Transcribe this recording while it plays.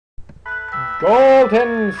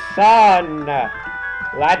golden sun.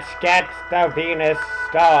 Let's get the Venus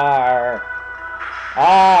star.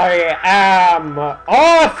 I am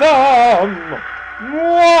awesome!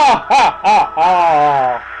 Mwahaha!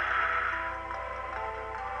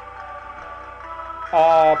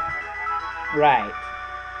 Right.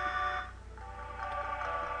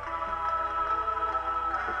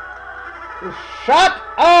 Shut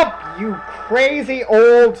up, you crazy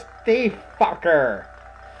old thief fucker!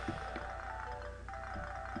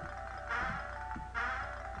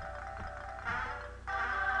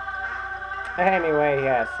 Anyway,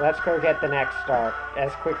 yes, let's go get the next star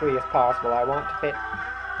as quickly as possible. I want to fit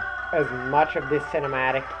as much of this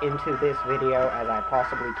cinematic into this video as I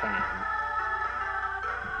possibly can.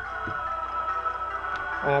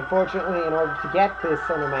 Unfortunately, in order to get this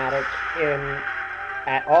cinematic in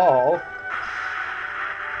at all,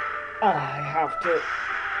 I have to,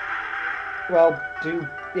 well, do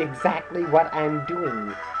exactly what I'm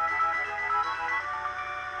doing.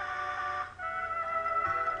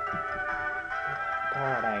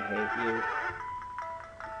 God, I hate you.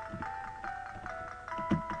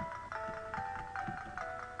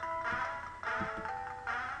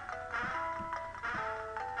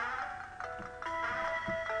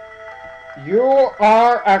 You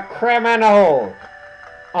are a criminal!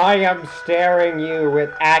 I am staring you with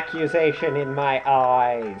accusation in my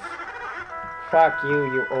eyes. Fuck you,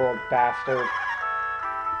 you old bastard.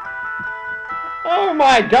 Oh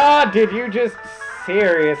my god, did you just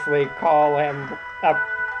seriously call him a...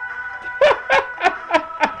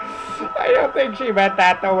 I don't think she meant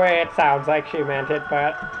that the way it sounds like she meant it,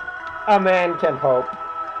 but a man can hope.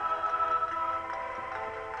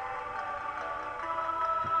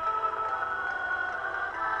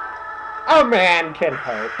 A man can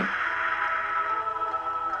hope.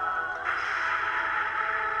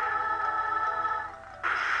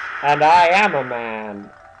 And I am a man.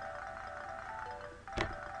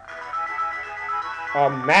 A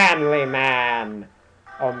manly man.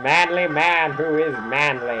 A manly man who is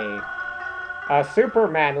manly. A super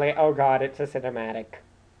manly. Oh god, it's a cinematic.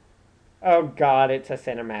 Oh god, it's a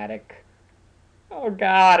cinematic. Oh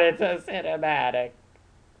god, it's a cinematic.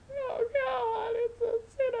 Oh god, it's a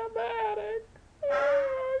cinematic.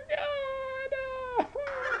 Oh god. Oh.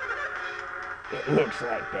 It looks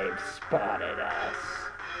like they've spotted us.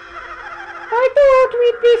 I thought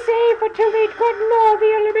we'd be safe until they'd gotten all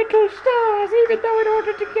the elemental stars, even though in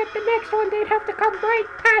order to get the next one they'd have to come right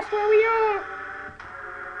past where we are.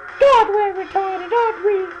 God, we're retarded, aren't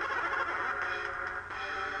we?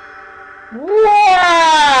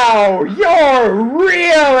 Wow! You're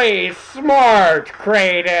really smart,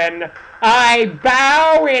 Kraden! I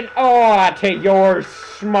bow in awe to your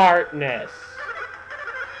smartness.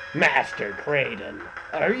 Master Kraden,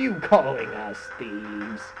 are you calling us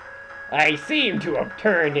thieves? I seem to have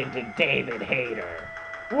turned into David Hayter.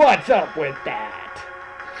 What's up with that?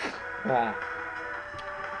 As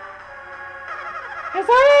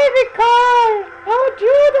I recall, aren't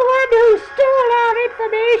you the one who stole our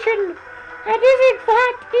information and is in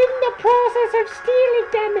fact in the process of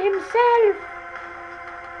stealing them himself?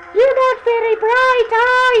 You're not very bright,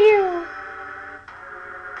 are you?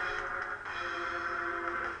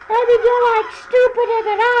 I mean, you're like stupider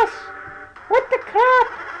than us. What the crap?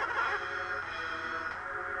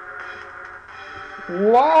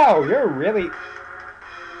 Wow, you're really...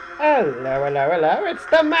 Hello, hello, hello. It's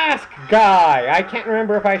the mask guy. I can't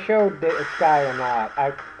remember if I showed this guy or not.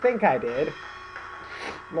 I think I did.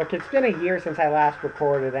 Look, it's been a year since I last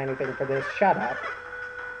recorded anything for this. Shut up.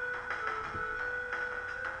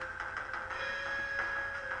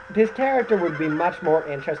 His character would be much more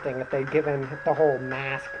interesting if they'd given the whole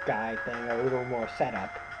mask guy thing a little more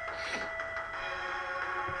setup.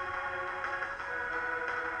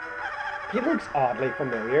 He looks oddly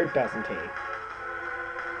familiar, doesn't he?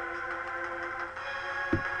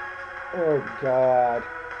 Oh, God.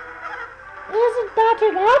 Isn't that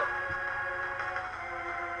enough?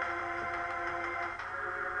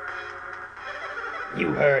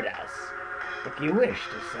 You heard us. If you wish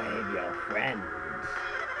to save your friends,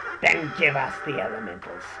 then give us the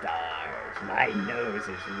elemental stars. My nose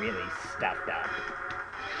is really stuffed up.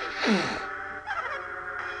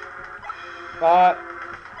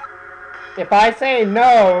 If I say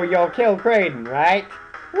no, you'll kill Kraden, right?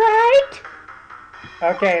 Right?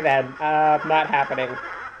 Okay then, not happening.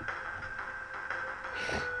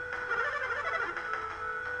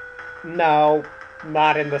 No,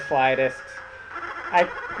 not in the slightest. I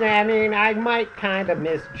mean, I might kind of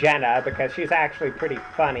miss Jenna because she's actually pretty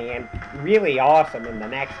funny and really awesome in the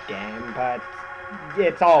next game, but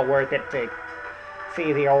it's all worth it to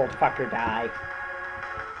see the old fucker die.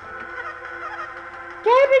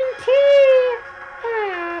 Guarantee!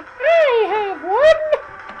 I have one!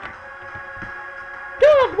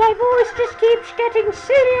 God, my voice just keeps getting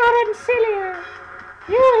sillier and sillier.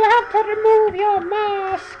 You'll have to remove your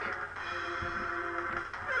mask.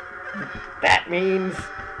 That means...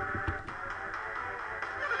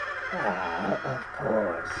 of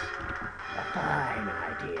course. A fine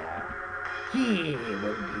idea. He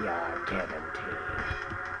will be our guarantee.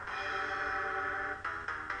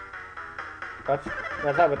 What's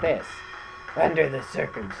up with this? Under the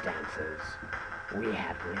circumstances, we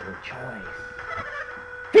have little choice.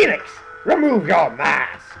 Felix, remove your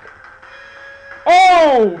mask!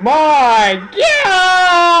 Oh my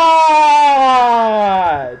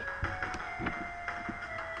God!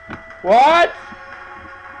 What?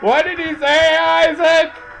 What did he say,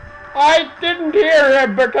 Isaac? I didn't hear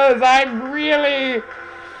him because I'm really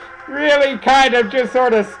kind of just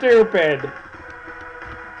sort of stupid.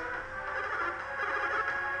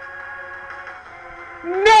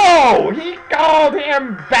 No! He called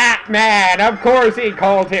him Batman! Of course he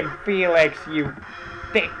called him Felix, you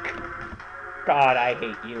thick. God, I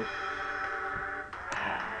hate you.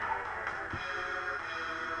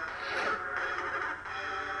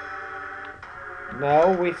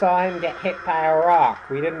 No, we saw him get hit by a rock.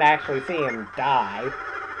 We didn't actually see him die.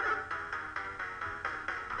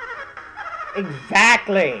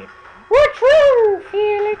 Exactly! What's wrong,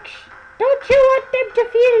 Felix? Don't you want them to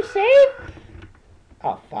feel safe?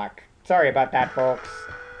 Oh, fuck. Sorry about that, folks.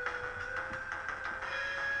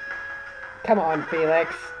 Come on,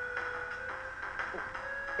 Felix.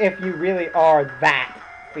 If you really are that,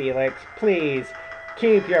 Felix, please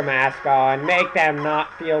keep your mask on. Make them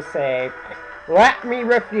not feel safe. Let me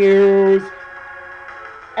refuse.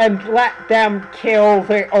 And let them kill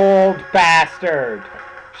the old bastard.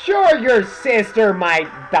 Sure, your sister might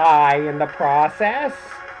die in the process,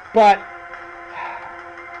 but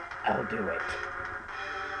I'll do it.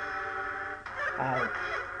 I'll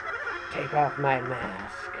take off my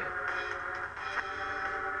mask.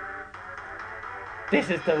 This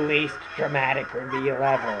is the least dramatic reveal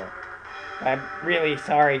ever. I'm really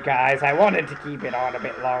sorry, guys. I wanted to keep it on a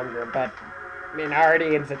bit longer, but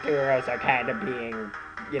Minardi and Saturos are kind of being,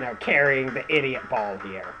 you know, carrying the idiot ball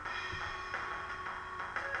here.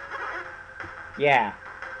 Yeah.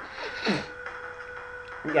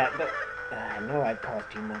 Yeah, but I know I've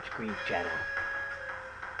caused you much grief, Jenna.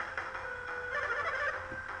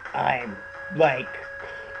 I'm like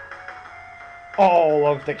all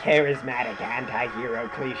of the charismatic anti-hero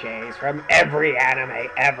cliches from every anime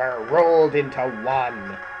ever rolled into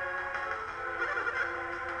one.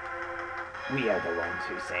 We are the ones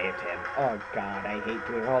who saved him. Oh God, I hate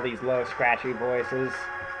doing all these low, scratchy voices.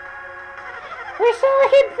 We saw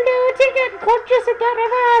him floating unconscious in the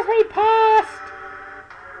river as we passed.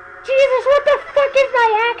 Jesus, what the fuck is my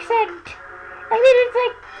accent? I mean,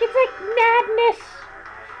 it's like madness.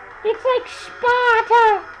 It's like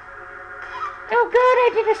Sparta. Oh God, I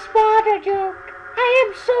did a Sparta joke. I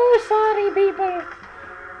am so sorry, people.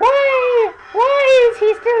 Why is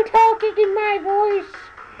he still talking in my voice?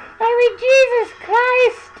 I mean, Jesus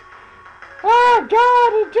Christ. Oh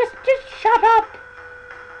God, just shut up.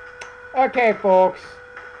 Okay, folks.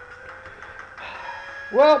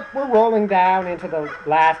 Well, we're rolling down into the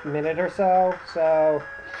last minute or so,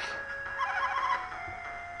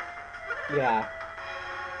 yeah.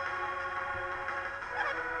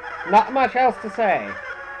 Not much else to say.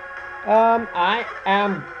 I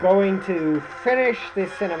am going to finish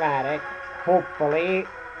this cinematic, hopefully,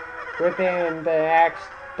 within the next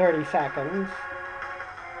 30 seconds.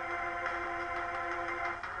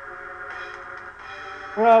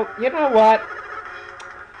 Well, you know what?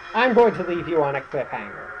 I'm going to leave you on a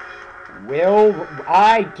cliffhanger. Will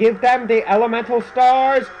I give them the elemental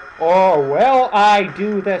stars, or will I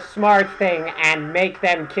do the smart thing and make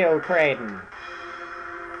them kill Kraden?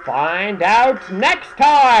 Find out next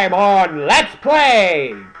time on Let's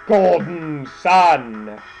Play Golden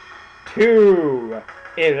Sun 2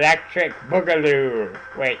 Electric Boogaloo.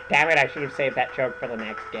 Wait, damn it, I should have saved that joke for the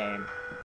next game.